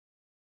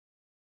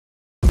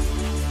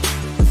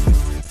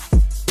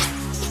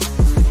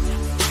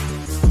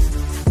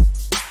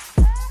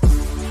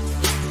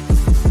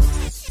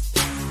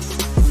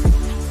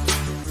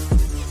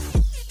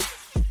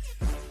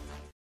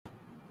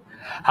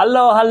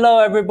Hello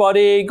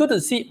everybody. Good to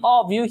see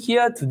all of you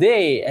here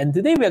today. And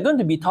today we are going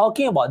to be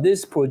talking about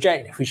this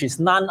project, which is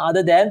none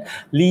other than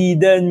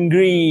Leedon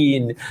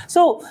Green.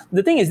 So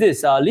the thing is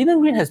this,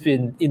 Leedon Green has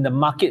been in the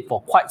market for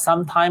quite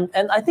some time,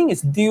 and I think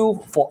it's due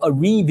for a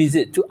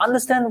revisit to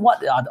understand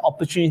what are the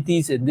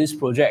opportunities in this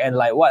project and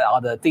like what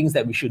are the things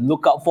that we should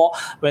look out for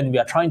when we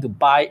are trying to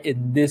buy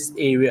in this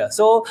area.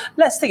 So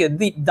let's take a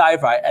deep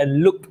dive, right,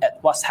 and look at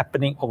what's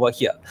happening over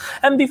here.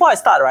 And before I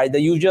start, right, the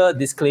usual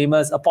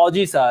disclaimers,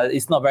 apologies,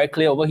 it's not very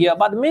clear over here,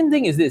 but the main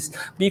thing is this: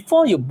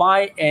 before you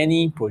buy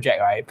any project,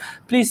 right,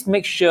 please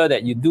make sure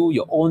that you do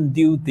your own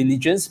due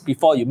diligence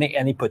before you make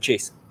any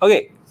purchase.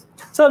 Okay,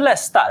 so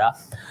let's start.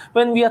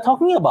 When we are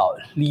talking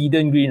about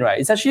Leedon Green, right,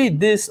 it's actually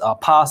this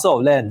parcel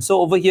of land.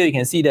 So over here you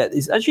can see that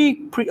it's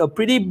actually a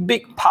pretty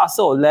big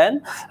parcel of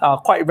land,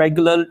 quite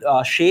regular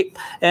shape.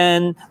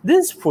 And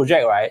this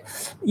project, right,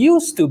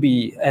 used to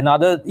be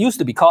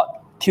called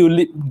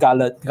Tulip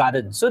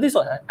Garden. So this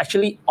was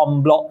actually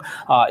en bloc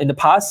in the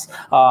past,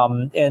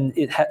 and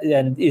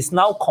is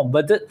now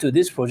converted to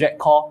this project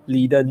called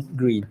Leedon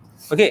Green.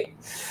 Okay,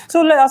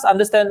 so let us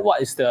understand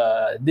what is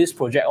this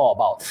project all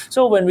about.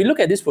 So when we look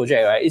at this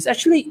project, right, it's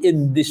actually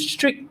in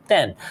District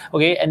 10,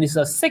 okay, and it's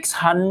a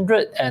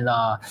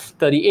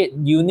 638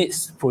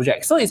 units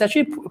project. So it's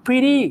actually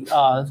pretty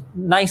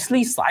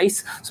nicely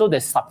sized. So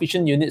there's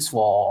sufficient units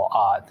for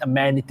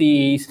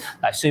amenities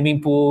like swimming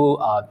pool,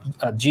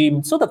 a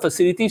gym. So the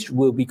facilities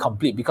will be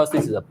complete because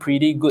this is a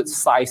pretty good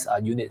size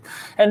unit.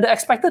 And the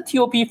expected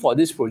TOP for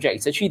this project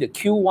is actually the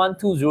Q1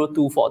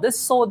 2024.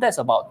 That's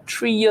about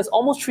 3 years,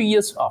 almost 3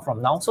 years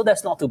from now, so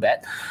that's not too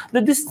bad. The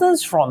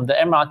distance from the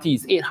MRT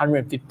is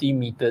 850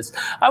 meters.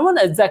 I won't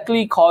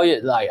exactly call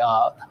it like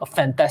a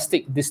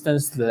fantastic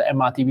distance to the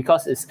MRT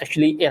because it's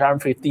actually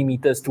 850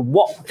 meters to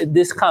walk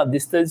this kind of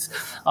distance.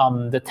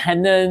 The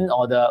tenant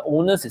or the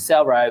owners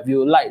itself, right,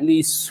 will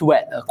likely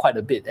sweat quite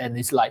a bit, and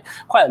it's like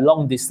quite a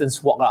long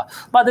distance walk.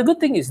 But the good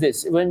thing is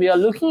this: when we are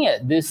looking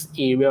at this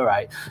area,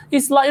 right,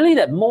 it's likely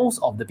that most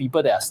of the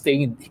people that are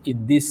staying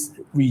in this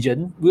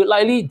region will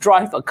likely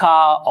drive a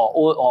car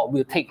or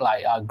will take like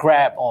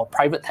Grab or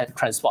private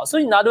transport. So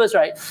in other words,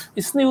 right,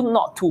 it's still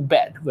not too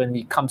bad when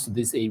it comes to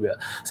this area.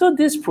 So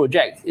this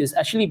project is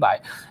actually by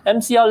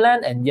MCL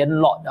Land and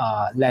Yanlord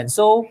Land.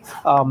 So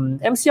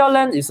MCL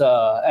Land is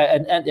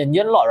and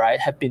Yanlord, right,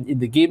 have been in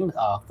the game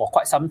for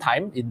quite some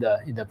time in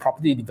the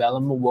property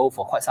development world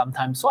for quite some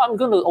time. So I'm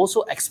going to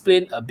also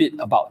explain a bit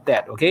about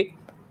that. Okay.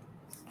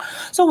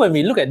 So when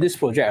we look at this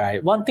project,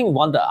 right, one thing we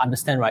want to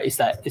understand, right, is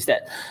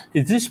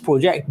this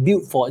project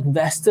built for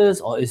investors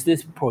or is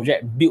this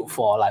project built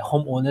for like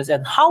homeowners,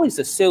 and how is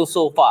the sale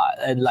so far?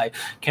 And like,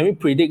 can we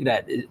predict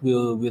that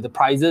will the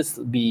prices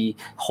be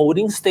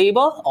holding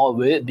stable or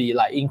will it be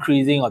like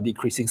increasing or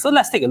decreasing? So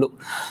let's take a look.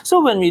 So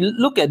when we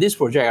look at this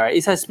project, right,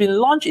 it has been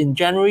launched in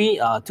January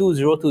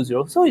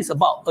 2020. So it's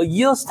about a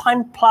year's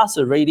time plus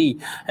already.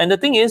 And the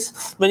thing is,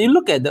 when you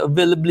look at the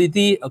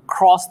availability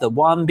across the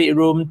 1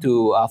 bedroom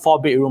to 4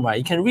 bedroom, right,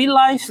 you can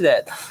realize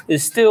that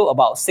it's still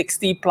about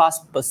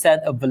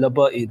 60+%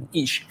 available in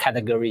each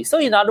category. So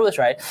in other words,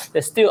 right,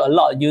 there's still a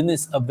lot of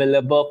units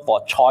available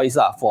for choice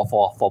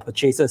for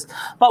purchases.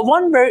 But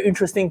one very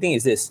interesting thing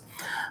is this: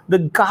 the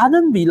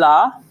garden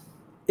villa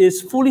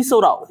is fully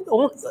sold out.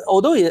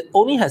 Although it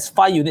only has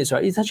 5 units,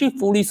 right, it's actually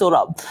fully sold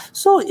out.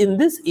 So in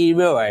this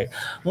area, right,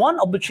 one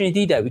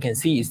opportunity that we can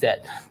see is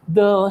that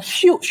the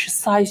huge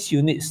size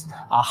units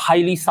are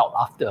highly sought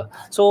after.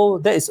 So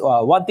that is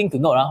one thing to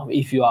note.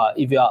 If you are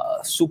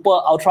super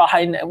ultra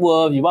high net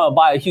worth, you want to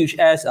buy a huge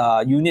ass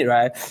unit,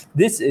 right,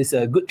 this is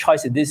a good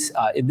choice in this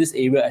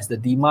area as the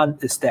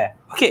demand is there.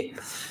 Okay.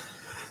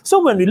 So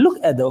when we look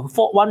at the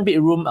 1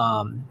 bedroom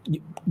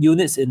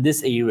units in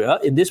this area,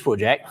 in this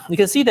project, you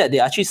can see that they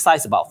actually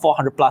size about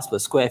 400 plus per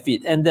square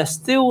feet, and there's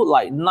still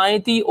like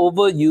 90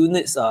 over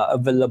units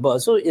available.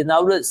 So in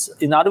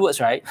other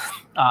words, right,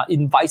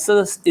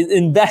 investors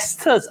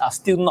are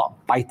still not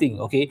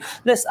biting. Okay,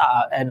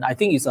 and I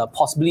think it's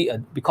possibly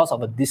because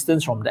of a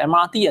distance from the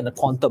MRT and the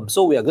quantum.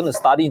 So we are going to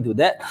study into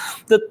that.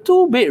 The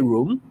 2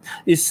 bedroom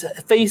is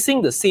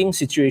facing the same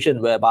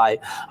situation whereby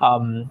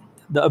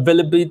the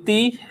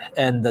availability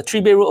and the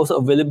 3 bedroom also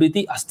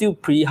availability are still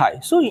pretty high.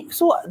 So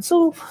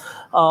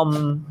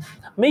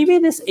maybe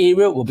this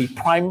area will be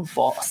primed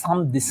for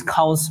some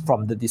discounts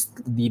from the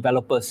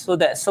developers. So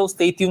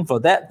stay tuned for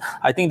that.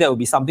 I think that will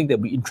be something that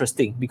will be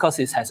interesting because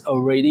it has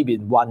already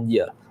been 1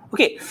 year.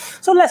 Okay,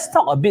 so let's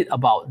talk a bit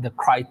about the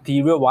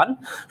criteria one,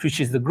 which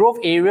is the growth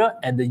area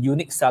and the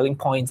unique selling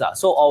points.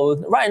 So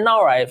right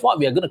now, right, what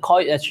we are going to call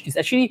it is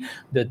actually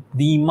the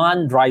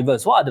demand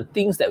drivers. What are the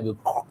things that will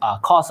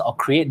cause or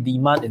create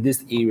demand in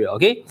this area?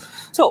 Okay,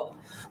 so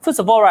first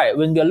of all, right,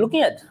 when we are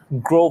looking at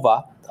growth,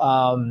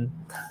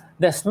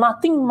 there's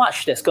nothing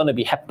much that's going to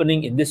be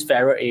happening in this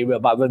Farrer area.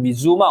 But when we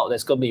zoom out,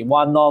 there's going to be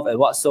one north and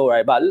what so,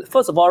 right? But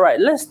first of all, right,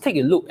 let's take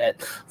a look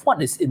at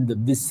what is in the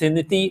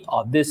vicinity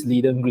of this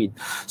Leedon Green.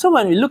 So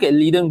when we look at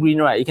Leedon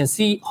Green, right, you can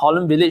see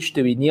Holland Village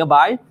to be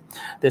nearby.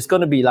 There's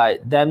going to be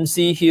like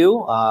Dempsey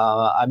Hill.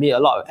 I mean, a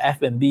lot of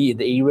F&B in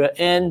the area,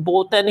 and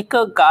botanic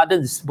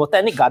gardens.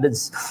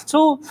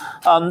 So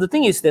the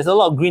thing is, there's a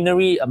lot of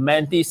greenery,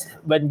 amenities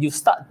when you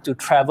start to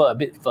travel a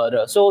bit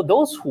further. So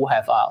those who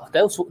have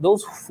those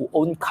who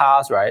own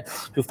cars, right,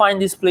 you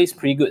find this place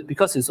pretty good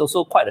because it's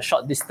also quite a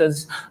short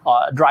distance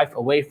drive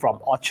away from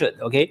Orchard.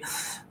 Okay.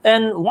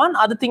 And one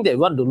other thing that we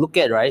want to look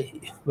at, right,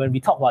 when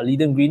we talk about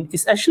Leedon Green,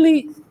 is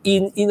actually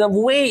in a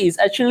way is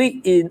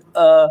actually in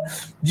a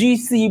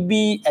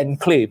GCB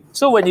enclave.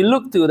 So when you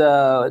look to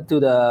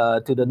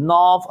the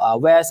north,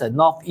 west, and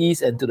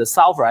northeast, and to the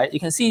south, right, you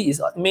can see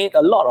it's made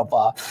a lot of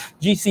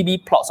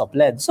GCB plots of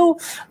land. So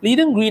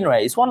Leedon Green,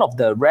 right, is one of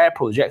the rare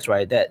projects,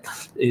 right, that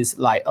is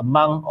like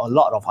among a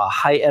lot of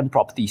high-end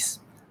properties.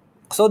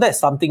 So that's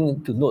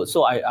something to note.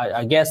 So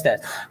I guess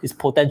that it's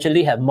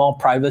potentially have more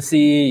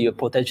privacy, you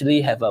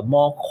potentially have a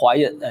more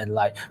quiet and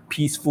like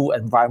peaceful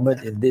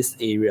environment in this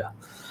area.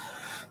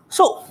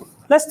 So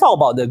let's talk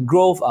about the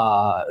growth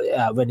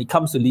when it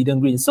comes to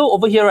Leedon Green. So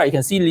over here, right, you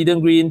can see Leedon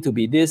Green to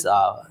be this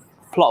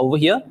plot over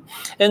here.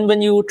 And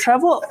when you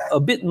travel a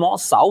bit more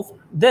south,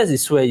 that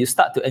is where you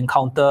start to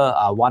encounter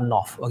One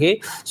North. Okay,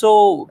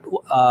 so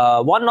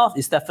One North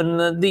is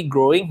definitely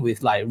growing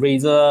with like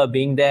Razor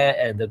being there,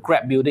 and the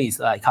Grab building is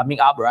like coming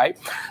up, right?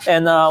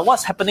 And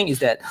what's happening is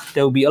that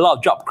there will be a lot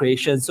of job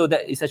creation, so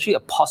that is actually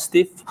a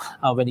positive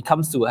when it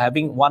comes to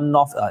having One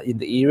North in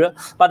the area.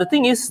 But the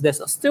thing is,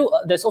 there's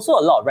also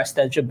a lot of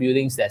residential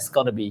buildings that's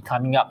going to be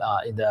coming up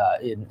in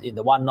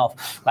the One North,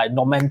 like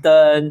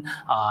Normanton,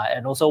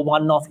 and also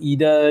One North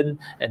Eden,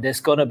 and there's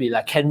going to be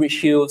like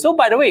Kenridge Hill. So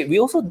by the way, we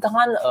also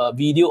done a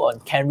video on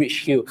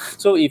Kenridge Hill.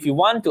 So if you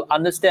want to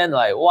understand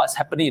like what's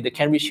happening in the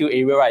Kenridge Hill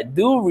area, right,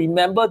 do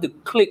remember to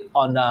click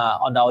on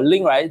our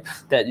link, right,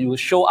 that you will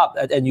show up,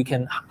 and you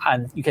can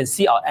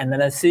see our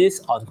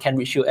analysis on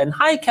Kenridge Hill. And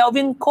hi,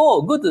 Kelvin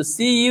Cole, good to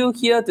see you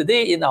here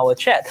today in our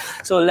chat.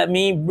 So let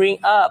me bring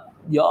up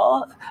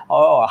your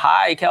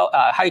hi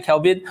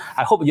Kelvin.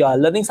 I hope you are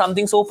learning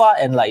something so far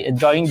and like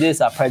enjoying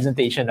this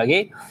presentation.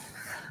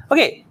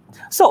 Okay,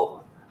 so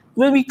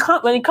when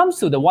it comes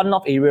to the One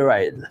North area,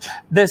 right,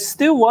 there's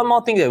still one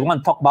more thing that we want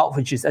to talk about,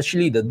 which is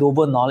actually the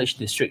Dover Knowledge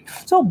District.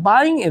 So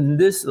buying in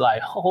this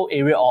like whole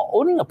area, or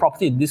owning a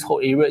property in this whole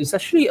area, is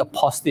actually a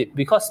positive,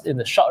 because in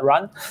the short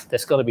run,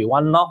 there's going to be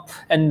One North,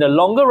 and in the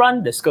longer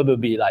run, there's going to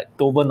be like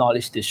Dover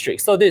Knowledge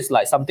District. So this is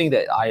like something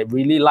that I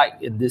really like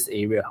in this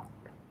area.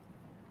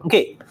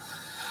 Okay,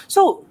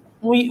 so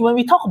when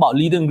we talk about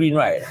Leedon Green,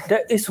 right,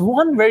 there is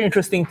one very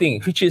interesting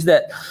thing, which is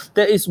that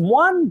there is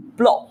one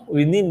block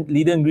within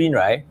Leedon Green,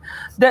 right,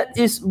 that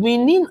is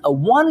within a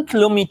 1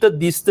 kilometer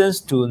distance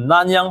to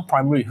Nanyang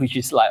Primary, which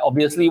is like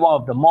obviously one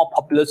of the more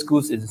popular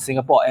schools in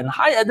Singapore. And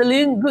hi,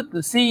 Adeline, good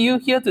to see you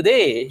here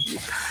today.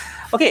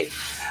 Okay,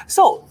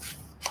 so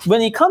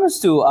when it comes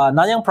to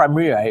Nanyang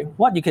Primary, right,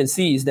 what you can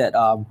see is that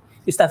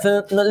it's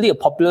definitely a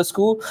popular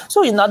school.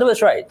 So in other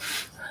words, right,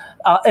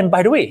 and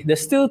by the way, there's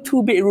still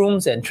 2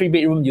 bedrooms and 3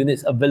 bedroom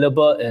units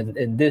available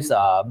in this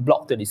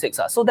block 26.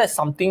 So that's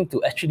something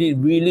to actually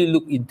really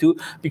look into,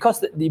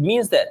 because it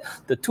means that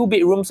the 2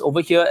 bedrooms over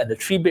here and the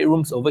 3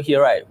 bedrooms over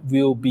here, right,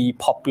 will be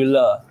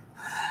popular.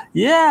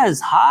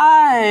 Yes,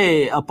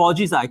 hi.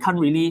 Apologies, I can't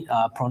really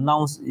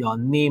pronounce your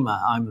name.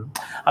 I'm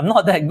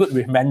not that good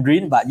with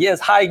Mandarin, but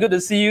yes, hi, good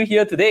to see you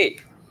here today.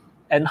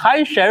 And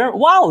hi, Sharon.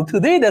 Wow,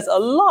 today there's a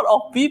lot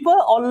of people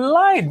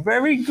online.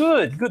 Very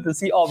good. Good to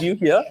see all of you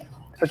here.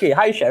 Okay,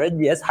 hi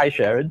Sharon. Yes, hi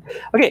Sharon.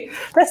 Okay,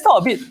 let's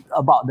talk a bit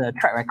about the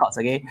track records,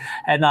 okay?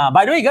 And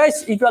by the way,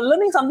 guys, if you're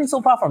learning something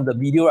so far from the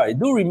video, right,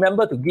 do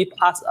remember to give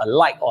us a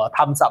like or a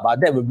thumbs up.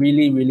 That will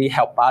really, really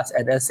help us.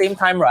 And at the same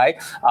time,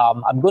 right,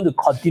 I'm going to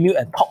continue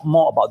and talk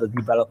more about the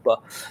developer.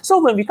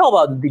 So when we talk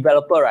about the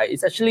developer, right,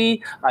 it's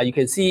actually, you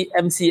can see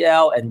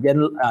MCL and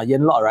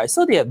Yanlord, right?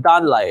 So they have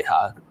done like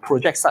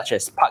projects such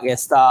as Park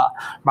Esta,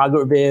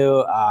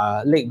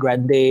 Margaretville, Lake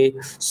Grande,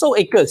 So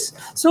Acres.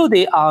 So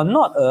they are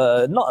not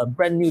a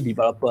brand new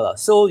developer.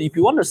 So if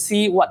you want to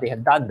see what they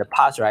have done in the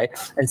past, right,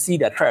 and see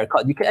their track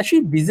record, you can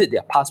actually visit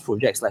their past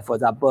projects, like for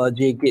example,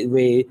 J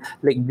Gateway,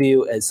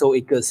 Lakeview, and So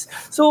Acres.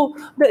 So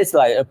that is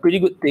like a pretty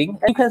good thing.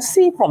 And you can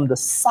see from the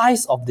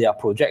size of their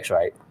projects,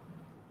 right,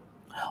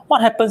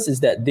 what happens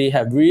is that they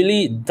have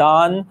really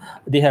done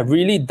they have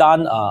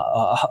done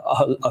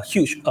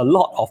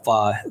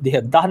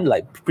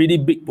like pretty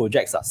big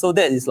projects. So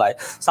that is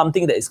like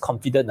something that is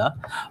confident.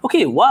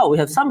 Okay, wow, we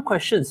have some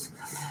questions.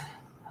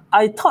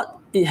 I thought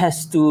it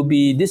has to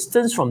be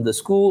distance from the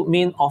school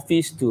main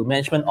office to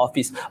management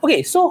office.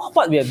 Okay, so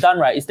what we have done,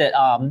 right, is that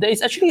there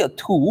is actually a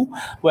tool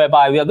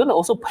whereby we are going to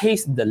also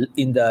paste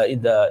in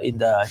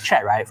the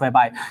chat, right,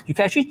 whereby you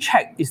can actually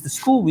check is the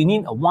school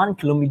within a 1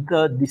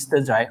 kilometer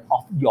distance, right,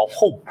 of your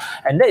home.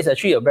 And that is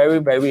actually a very,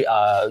 very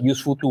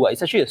useful tool.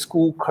 It's actually a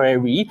school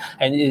query,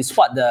 and it is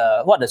what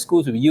the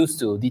schools will use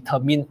to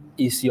determine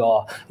is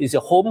your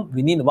home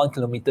within a 1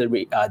 kilometer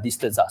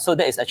distance. So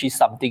that is actually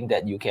something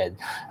that you can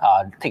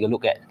take a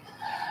look at.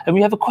 And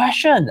we have a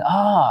question.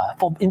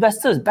 For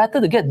investors, better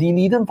to get the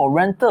Leedon for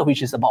rental,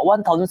 which is about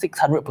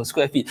 1,600 per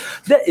square feet.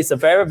 That is a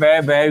very,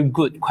 very, very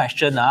good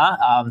question.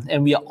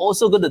 And we are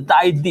also going to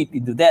dive deep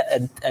into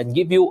that and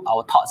give you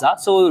our thoughts.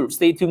 So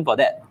stay tuned for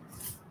that.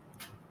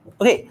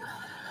 Okay.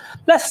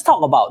 Let's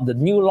talk about the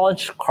new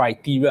launch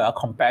criteria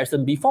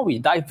comparison before we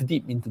dive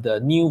deep into the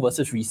new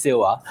versus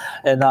resale.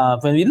 And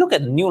when we look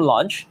at the new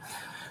launch,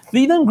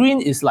 Leedon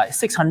Green is like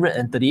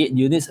 638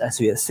 units, as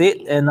we have said,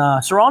 and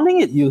surrounding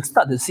it, you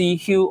start to see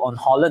Hill on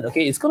Holland.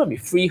 Okay, it's going to be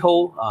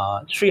freehold,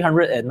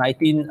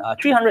 319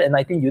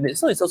 units,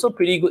 so it's also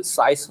pretty good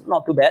size,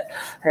 not too bad,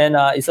 and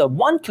it's a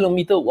 1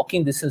 kilometer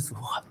walking distance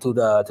to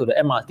the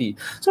MRT.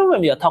 So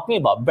when we are talking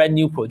about brand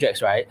new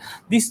projects, right,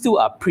 these two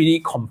are pretty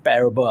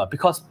comparable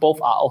because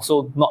both are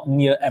also not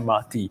near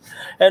MRT.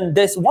 And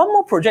there's one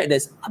more project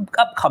that's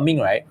upcoming,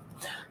 right,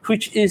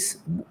 which is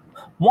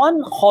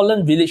One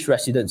Holland Village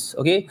residence,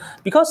 okay?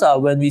 Because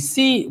when we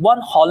see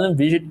One Holland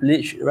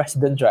Village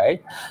residence, right,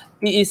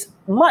 it is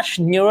much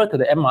nearer to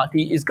the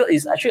MRT.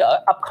 It's actually an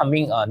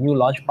upcoming new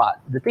launch part.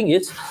 The thing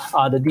is,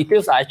 the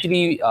details are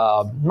actually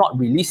not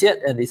released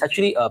yet, and it's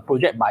actually a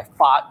project by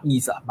Far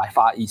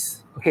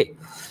East, okay?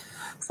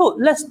 So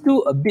let's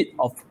do a bit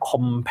of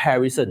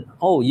comparison.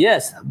 Oh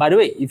yes, by the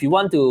way, if you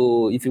want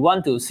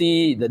to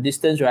see the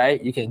distance,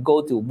 right, you can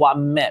go to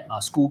One Map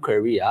School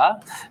Career.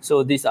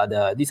 So these are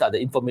the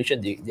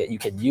information that you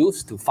can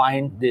use to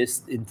find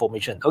this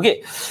information.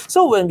 Okay,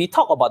 so when we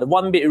talk about the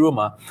one bedroom,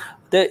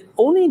 the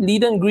only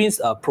Leedon Greens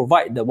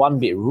provide the one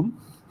bedroom.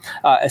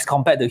 As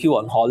compared to Hill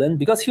on Holland,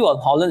 because Hill on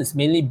Holland is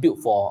mainly built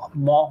for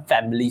more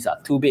families,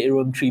 2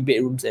 bedroom, 3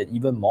 bedrooms, and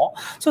even more.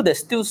 So there's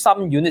still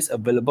some units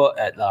available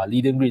at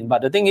Leedon Green.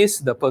 But the thing is,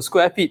 the per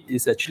square feet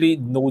is actually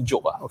no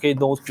joke. Okay,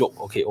 no joke.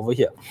 Okay, over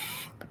here.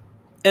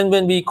 And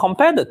when we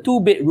compare the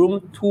 2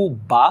 bedroom, 2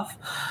 bath,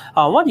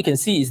 what you can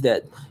see is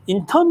that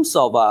in terms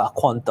of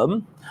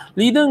quantum,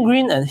 Leedon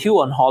Green and Hill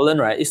on Holland,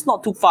 right, it's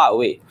not too far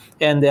away.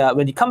 And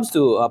when it comes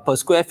to per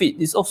square feet,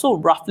 it's also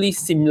roughly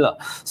similar.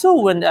 So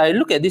when I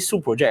look at this two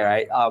project,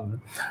 right,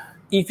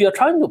 if you're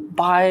trying to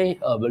buy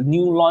a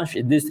new launch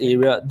in this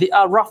area, they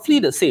are roughly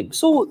the same.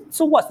 So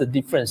what's the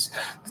difference?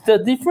 The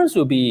difference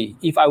will be,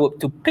 if I were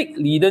to pick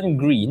Leedon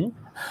Green,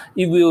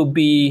 it will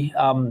be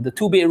the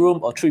 2 bedroom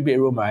or 3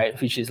 bedroom, right,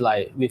 which is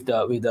like with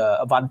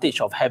the advantage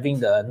of having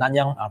the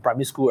Nanyang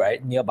Primary School,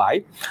 right,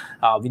 nearby,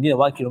 within a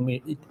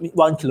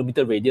 1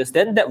 kilometer radius.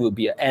 Then that will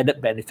be an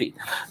added benefit.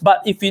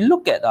 But if we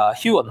look at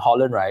Hill on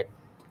Holland, right,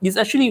 it's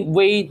actually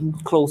way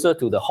closer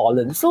to the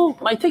Holland. So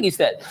my take is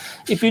that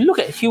if you look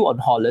at Hill on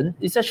Holland,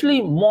 it's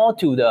actually more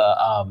to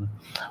the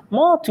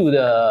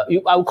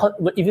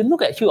if you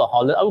look at Hill on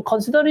Holland, I would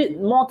consider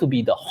it more to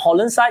be the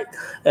Holland side,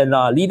 and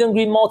Leedon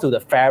Green more to the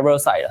Farrer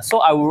side. So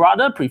I would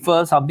rather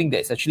prefer something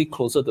that's actually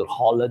closer to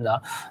Holland.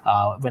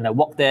 When I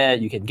walk there,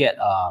 you can get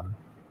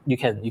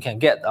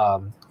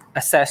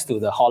access to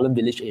the Holland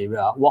Village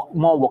area,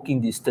 more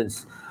walking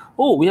distance.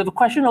 Oh, we have a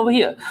question over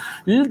here.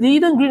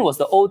 Leedon Green was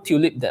the old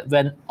tulip that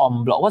went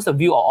en bloc. What's the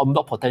view of en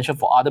bloc potential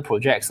for other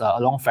projects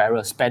along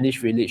Farrer, Spanish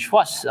Village?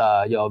 What's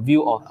your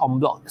view of en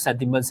bloc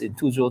sentiments in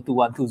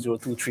 2021,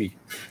 2023?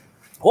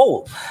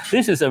 Oh,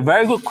 this is a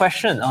very good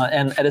question,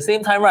 and at the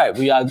same time, right,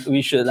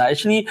 we should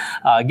actually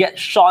get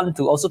Sean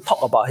to also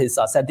talk about his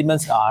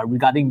sentiments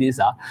regarding this.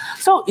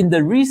 So in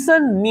the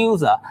recent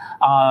news,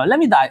 let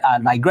me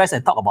digress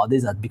and talk about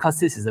this because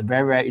this is a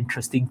very, very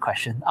interesting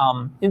question.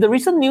 In the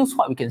recent news,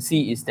 what we can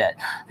see is that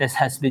there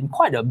has been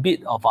quite a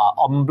bit of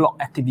en bloc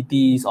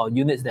activities or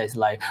units that is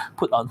like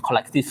put on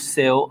collective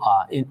sale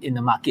in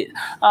the market.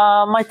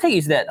 My take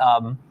is that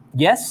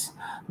yes,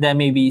 there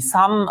may be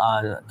some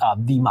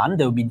demand.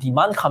 There will be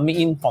demand coming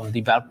in from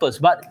developers.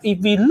 But if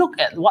we look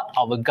at what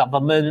our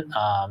government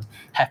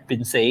have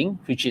been saying,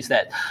 which is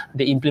that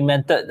they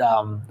implemented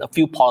a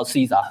few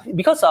policies,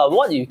 because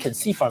what you can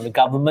see from the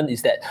government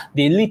is that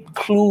they leave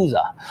clues.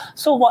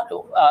 So what?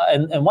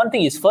 And one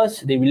thing is,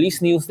 first, they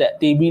release news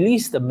that they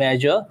released the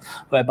measure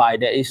whereby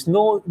there is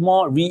no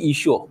more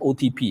reissue of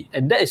OTP,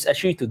 and that is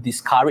actually to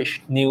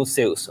discourage new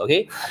sales.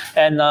 Okay,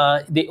 and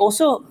they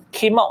also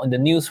came out in the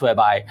news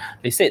whereby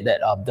they said that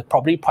the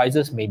property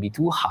prices may be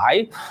too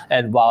high,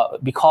 and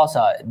because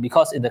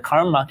in the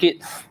current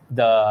market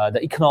the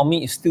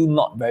economy is still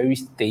not very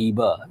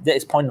stable. That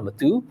is point number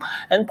 2.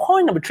 And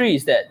point number 3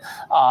 is that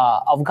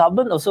our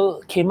government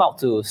also came out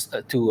to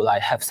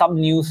like have some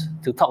news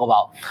to talk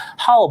about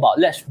how about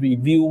let's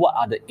review what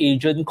are the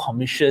agent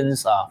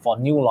commissions for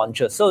new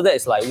launches. So that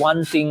is like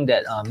one thing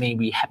that may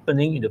be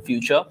happening in the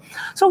future.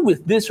 So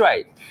with this,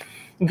 right,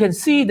 you can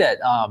see that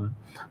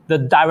the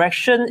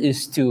direction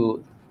is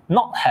to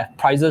not have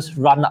prices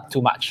run up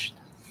too much.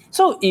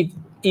 So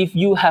if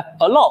you have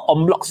a lot of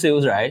en bloc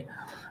sales, right,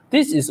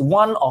 this is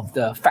one of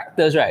the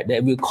factors, right,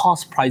 that will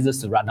cause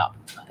prices to run up.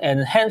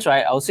 And hence,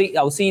 right, I'll see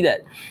that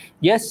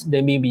yes,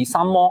 there may be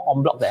some more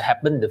en bloc that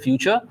happen in the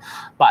future,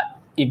 but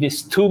if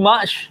it's too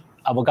much,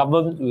 our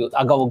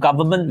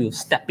government will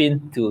step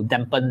in to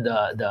dampen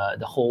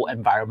the whole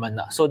environment.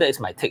 So that is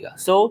my take.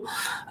 So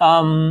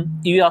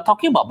if you are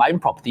talking about buying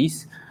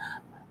properties,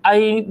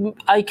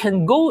 I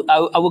can go.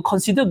 I will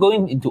consider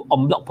going into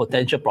en bloc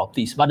potential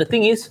properties, but the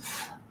thing is,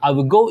 I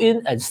will go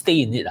in and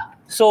stay in it.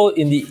 So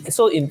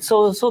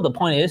the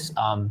point is,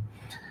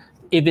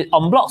 if it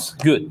en blocs,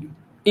 good.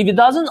 If it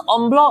doesn't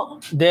en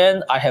bloc,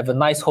 then I have a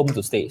nice home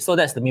to stay. So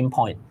that's the main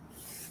point.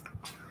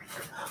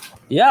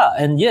 Yeah,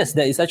 and yes,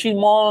 there is actually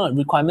more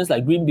requirements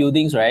like green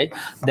buildings, right?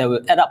 That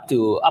will add up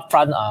to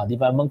upfront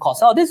development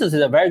costs. Oh, this is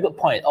a very good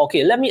point.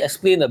 Okay, let me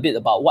explain a bit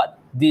about what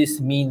this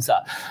means.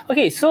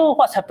 Okay, so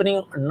what's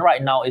happening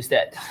right now is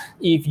that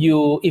if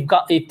the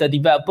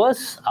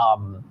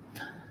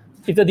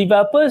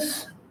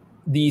developers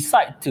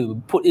decide to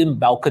put in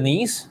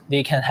balconies,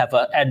 they can have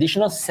an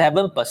additional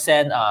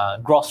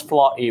 7% gross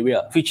floor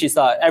area, which is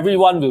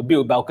everyone will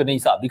build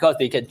balconies because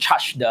they can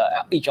charge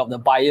each of the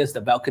buyers the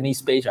balcony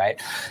space,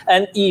 right?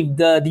 And if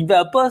the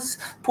developers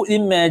put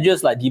in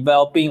measures like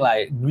developing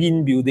like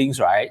green buildings,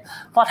 right,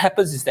 what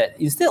happens is that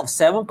instead of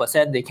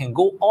 7%, they can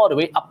go all the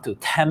way up to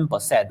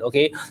 10%.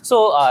 Okay,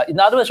 so in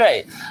other words,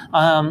 right,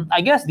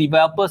 I guess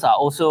developers are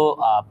also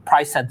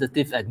price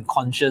sensitive and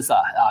conscious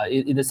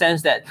in the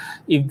sense that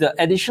if the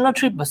additional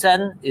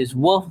 3% is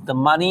worth the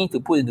money to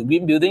put into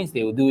green buildings,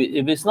 they will do it.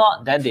 If it's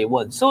not, then they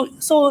won't. So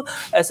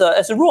as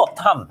a rule of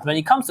thumb, when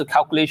it comes to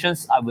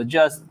calculations, I would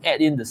just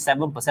add in the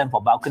 7%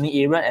 for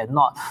balcony area and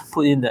not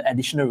put in the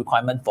additional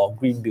requirement for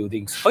green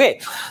buildings. Okay,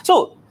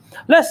 so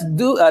let's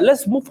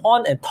move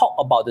on and talk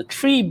about the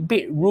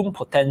 3-bedroom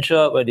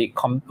potential when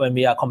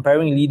we are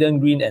comparing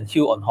Leedon Green and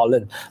Hill on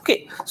Holland.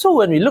 Okay, so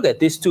when we look at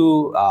these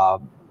two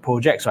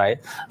projects, right,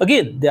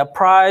 again, their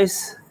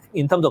price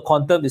in terms of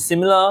quantum is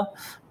similar.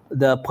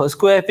 The per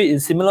square feet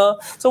is similar.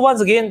 So once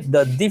again,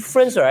 the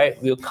difference, right,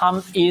 will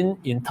come in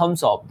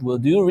terms of, do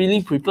you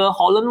really prefer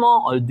Holland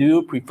more, or do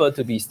you prefer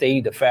to be staying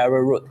in the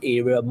Farrer Road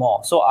area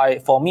more? So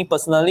for me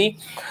personally,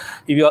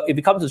 if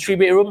it comes to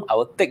 3-bedroom, I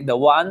will take the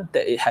one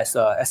that it has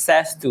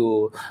access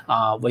to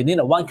within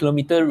a 1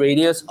 kilometer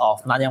radius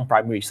of Nanyang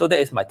Primary. So that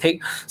is my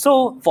take.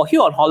 So for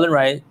Hill on Holland,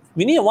 right,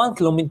 within a 1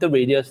 kilometer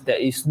radius, there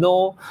is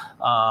no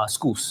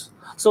schools.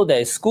 So there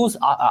is schools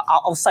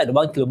outside the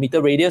 1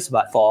 kilometer radius,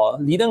 but for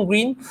Leedon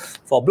Green,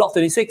 for Block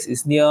 26,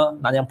 is near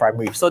Nanyang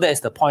Primary. So that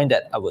is the point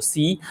that I will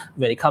see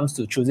when it comes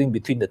to choosing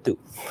between the two.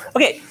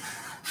 Okay,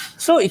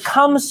 so it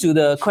comes to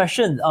the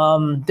question,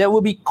 there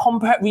will be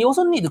we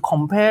also need to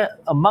compare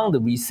among the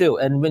resale.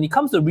 And when it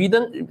comes to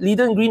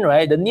Leedon Green,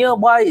 right, the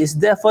nearby is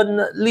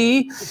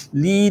definitely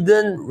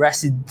Leedon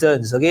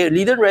Residence. Okay,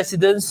 Leedon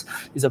Residence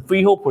is a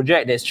freehold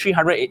project. There's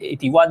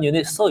 381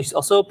 units, so it's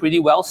also pretty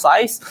well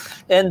sized.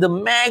 And the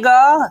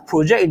mega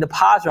project in the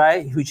past,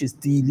 right, which is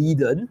the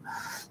Leedon,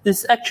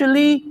 is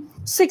actually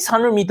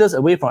 600 meters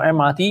away from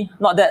MRT.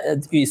 Not that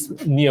it is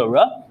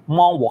nearer,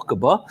 more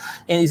walkable,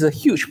 and it's a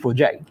huge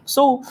project.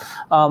 So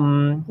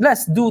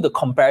let's do the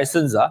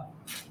comparisons.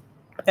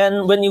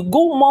 And when you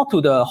go more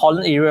to the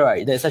Holland area,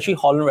 right, there's actually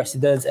Holland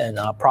Residence and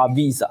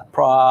Pravis.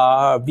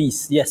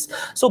 Yes.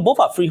 So both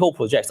are freehold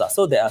projects.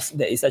 So that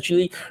is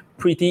actually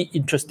pretty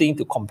interesting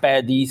to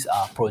compare these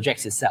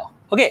projects itself.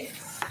 Okay.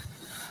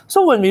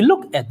 So when we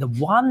look at the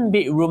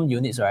 1-bedroom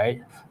units,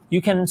 right,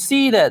 you can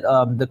see that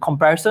the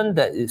comparison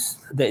that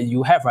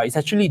you have, right, is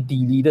actually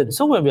Leedon.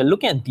 So when we're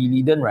looking at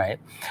Leedon, right,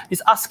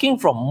 it's asking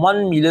from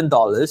 $1 million,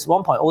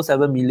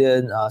 1.07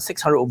 million,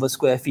 600 over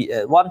square feet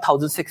at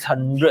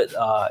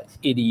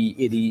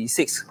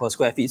 1,686 per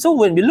square feet. So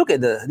when we look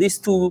at these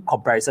two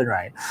comparison,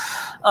 right,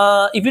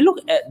 if you look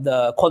at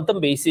the quantum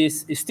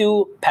basis, it's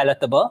still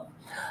palatable.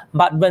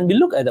 But when we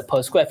look at the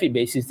per square feet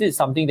basis, this is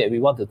something that we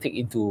want to take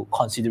into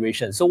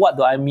consideration. So what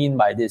do I mean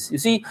by this? You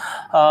see,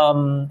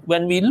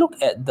 when we look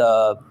at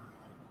the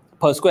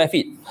per square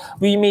feet,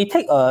 we may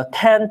take a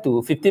 10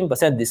 to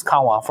 15%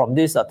 discount from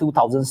this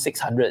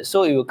 2,600.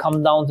 So it will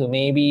come down to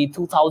maybe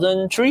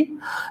 2,003.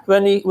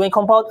 When we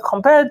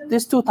compare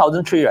this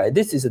 2,003, right,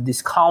 this is a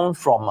discount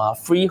from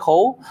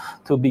freehold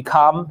to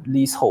become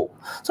leasehold.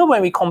 So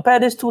when we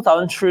compare this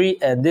 2,003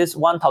 and this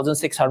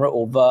 1,600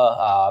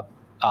 over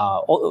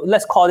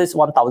let's call this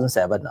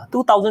 1,007.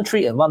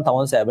 2,003 and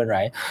 1,007,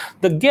 right?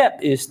 The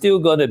gap is still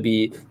going to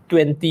be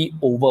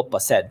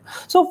 20%.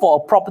 So for a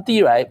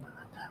property, right,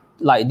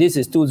 like this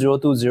is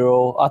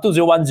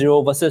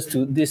 2010 versus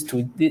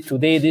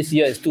today, this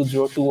year is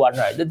 2021,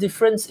 right? The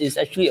difference is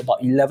actually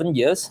about 11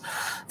 years.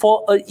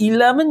 For an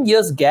 11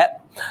 years gap,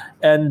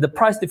 and the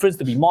price difference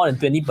to be more than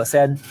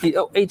 20%,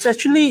 it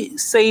actually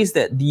says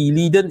that the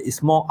Leedon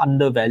is more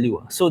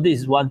undervalued. So this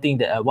is one thing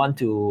that I want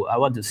to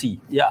see.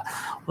 Yeah.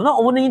 Well,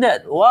 not only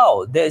that,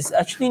 wow, there's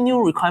actually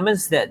new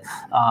requirements that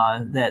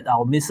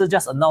our minister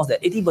just announced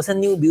that 80%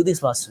 new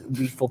buildings must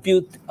be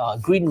fulfilled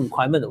green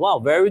requirement. Wow,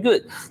 very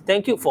good.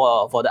 Thank you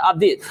for the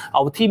update.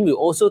 Our team will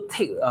also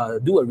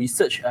do a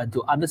research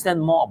to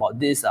understand more about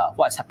this,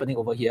 what's happening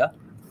over here.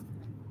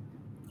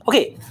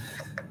 Okay.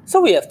 So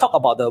we have talked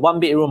about the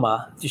 1-bedroom,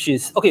 which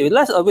is okay.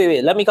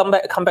 Wait. Let me come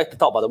back to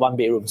talk about the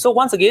 1-bedroom. So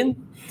once again,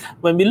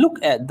 when we look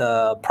at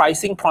the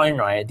pricing point,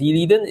 right, the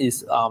Leedon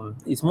is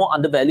more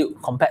undervalued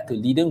compared to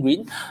Leedon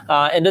Green.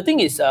 And the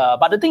thing is,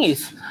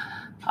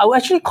 I would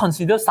actually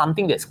consider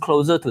something that's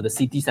closer to the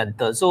city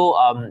center.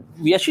 So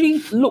we actually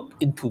look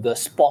into the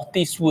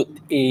Spottiswoode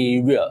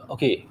area.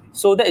 Okay,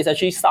 so that is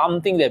actually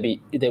something that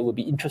would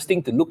be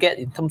interesting to look at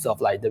in terms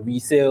of like the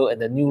resale and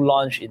the new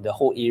launch in the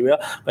whole area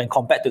when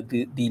compared to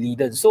the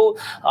Leedon. So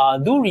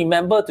do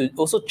remember to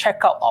also check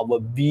out our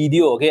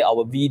video, okay,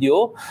 our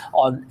video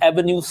on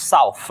Avenue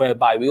South,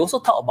 whereby we also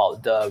talk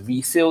about the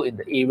resale in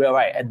the area,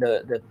 right, and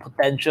the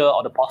potential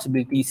or the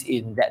possibilities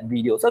in that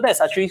video. So that's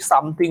actually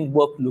something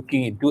worth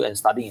looking into and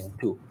studying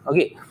into.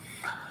 Okay.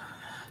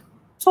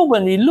 So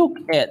when we look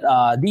at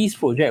these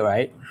projects,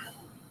 right?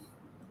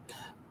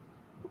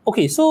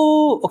 Okay,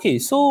 so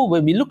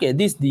when we look at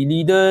this, the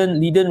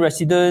Leedon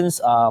residence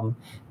and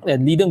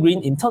Leedon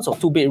Green in terms of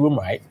 2-bedroom,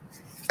 right?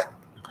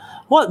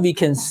 What we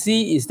can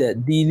see is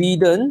that the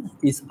Leedon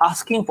is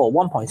asking for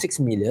 1.6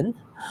 million.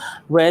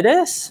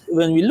 Whereas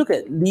when we look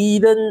at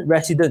Leedon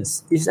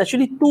residence, it's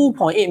actually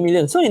 2.8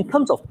 million. So in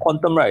terms of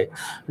quantum, right,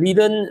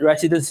 Leedon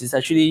residence is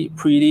actually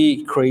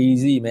pretty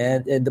crazy,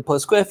 man. And the per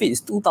square feet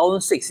is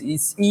 2,006.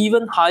 It's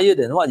even higher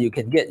than what you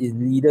can get in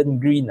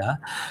Leedon Green.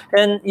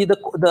 And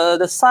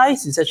the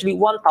size is actually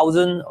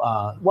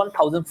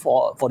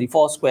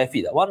 1,044 square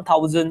feet.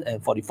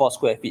 1,044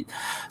 square feet.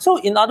 So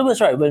in other words,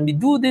 right, when we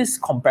do this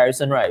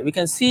comparison, right, we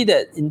can see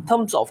that in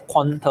terms of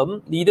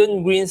quantum,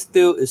 Leedon Green is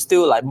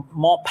still like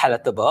more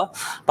palatable.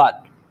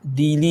 But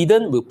the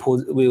Leedon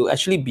will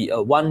actually be a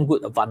one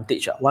good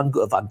advantage.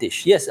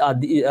 Yes,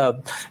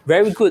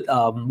 very good.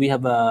 We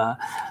have a.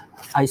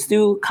 I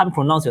still can't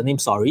pronounce your name,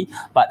 sorry,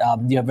 but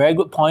you have a very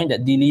good point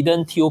that the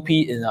Leedon TOP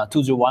in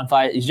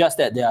 2015 is just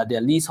that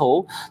their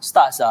leasehold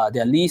starts,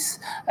 their lease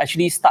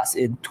actually starts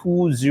in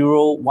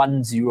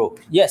 2010.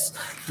 Yes,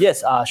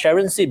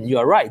 Sharon Sim, you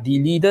are right. The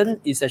Leedon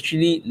is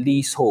actually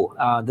leasehold.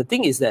 The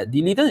thing is that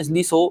the Leedon is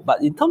leasehold,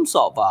 but in terms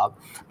of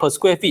per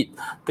square feet,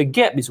 the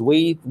gap is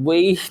way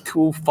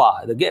too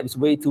far. The gap is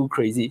way too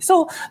crazy.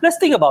 So let's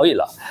think about it.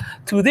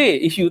 Today,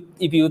 if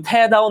you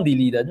tear down the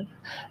Leedon,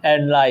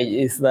 and like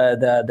it's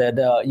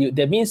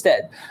that means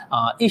that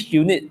each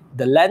unit,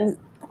 the land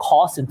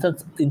cost in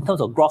terms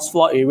of gross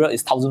floor area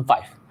is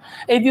 1,500.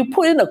 If you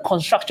put in a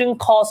construction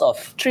cost of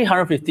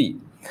 350,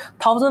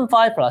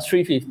 1,500 plus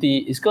 350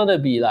 is gonna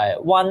be like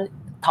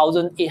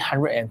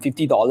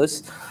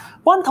 $1,850.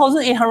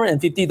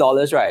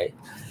 $1,850, right?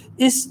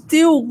 Is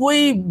still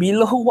way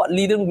below what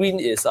Leedon Green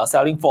is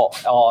selling for.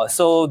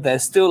 So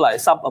there's still like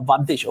some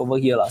advantage over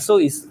here. So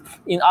it's,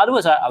 in other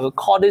words, I will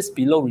call this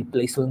below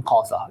replacement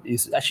cost.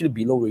 It's actually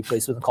below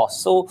replacement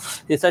cost. So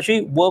it's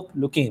actually worth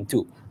looking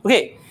into.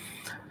 Okay,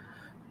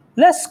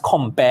 let's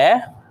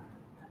compare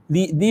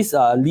this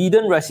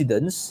Leedon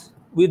residence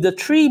with the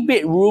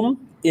 3-bedroom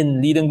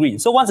in Leedon Green.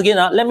 So once again,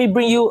 let me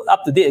bring you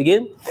up to date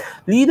again.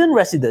 Leedon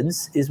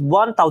residence is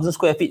 1,000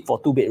 square feet for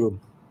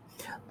 2-bedroom,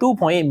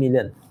 2.8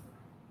 million.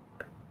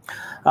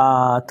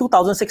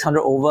 2,600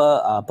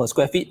 over per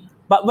square feet.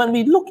 But when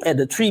we look at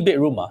the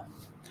 3-bedroom,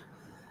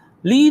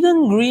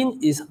 Leedon Green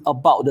is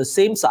about the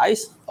same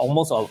size,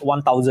 almost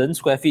 1,000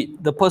 square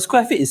feet. The per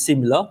square feet is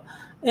similar,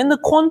 and the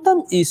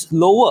quantum is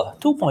lower,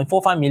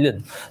 2.45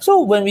 million. So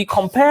when we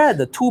compare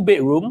the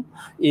 2-bedroom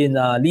in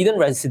Leedon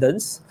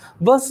residence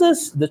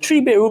versus the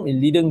 3-bedroom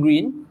in Leedon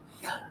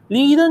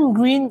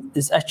Green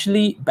is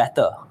actually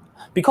better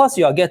because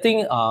you are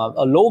getting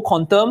a low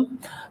quantum,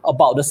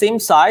 about the same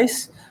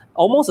size,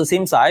 almost the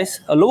same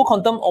size, a lower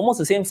quantum, almost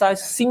the same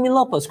size,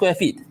 similar per square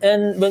feet.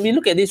 And when we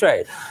look at this,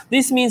 right,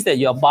 this means that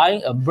you're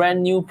buying a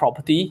brand new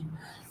property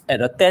at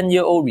a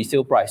 10-year-old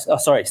resale price.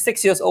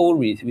 6 years old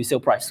resale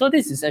price. So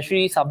this is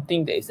actually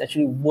something that is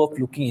actually worth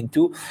looking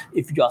into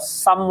if you're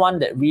someone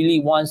that really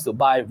wants to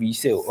buy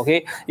resale.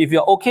 Okay, if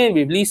you're okay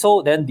with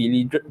leasehold, then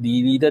the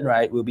Leedon,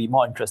 right, will be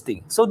more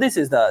interesting. So this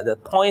is the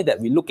point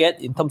that we look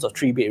at in terms of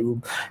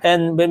 3-bedroom.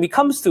 And when it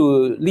comes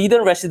to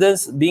Leedon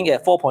residence being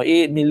at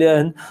 4.8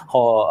 million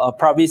or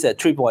Pravis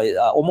at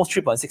almost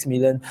 3.6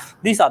 million,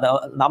 these are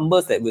the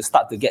numbers that will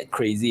start to get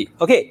crazy.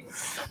 Okay,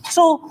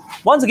 so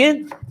once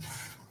again,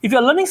 if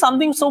you're learning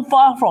something so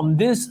far from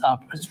this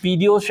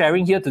video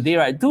sharing here today,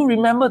 right, do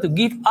remember to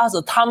give us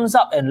a thumbs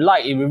up and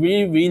like. It will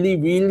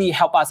really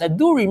help us. And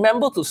do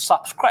remember to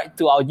subscribe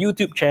to our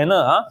YouTube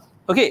channel.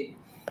 Okay.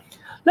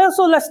 Let's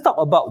talk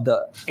about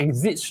the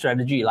exit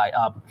strategy.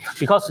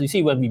 Because you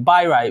see, when we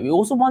buy, right, we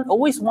also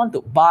always want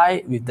to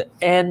buy with the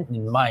end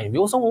in mind. We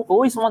also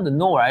always want to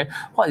know, right,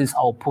 what is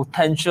our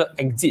potential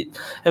exit.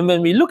 And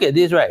when we look at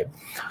this, right,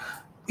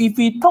 if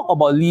we talk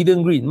about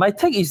Leedon Green, my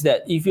take is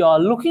that if you are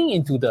looking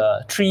into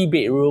the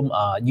 3-bedroom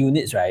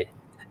units, right,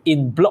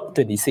 in Block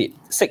 26,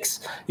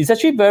 it's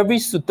actually very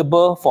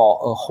suitable for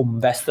a home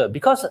investor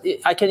because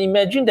I can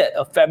imagine that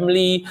a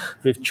family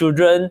with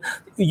children,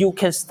 you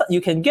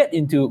can get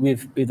into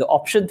with the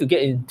option to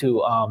get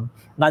into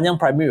Nanyang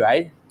Primary,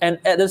 right? And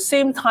at the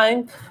same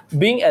time,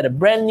 being at a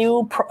brand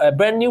new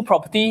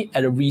property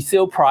at a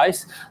resale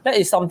price, that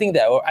is something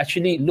that I will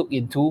actually look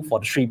into for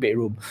the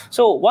 3-bedroom.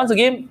 So once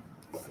again,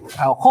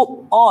 I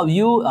hope all of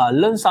you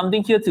learned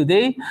something here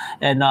today,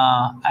 and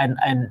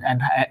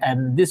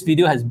this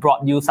video has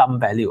brought you some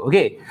value.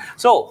 Okay,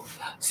 so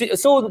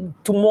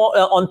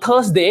tomorrow on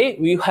Thursday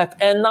we have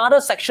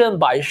another section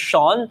by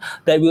Sean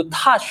that will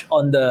touch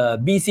on the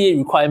BCA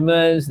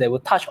requirements. That will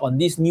touch on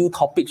these new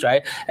topics,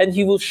 right? And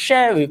he will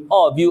share with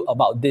all of you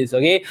about this.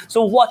 Okay,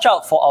 so watch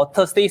out for our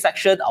Thursday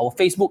section, our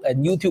Facebook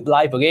and YouTube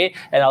live. Okay,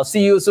 and I'll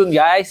see you soon,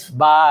 guys.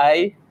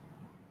 Bye.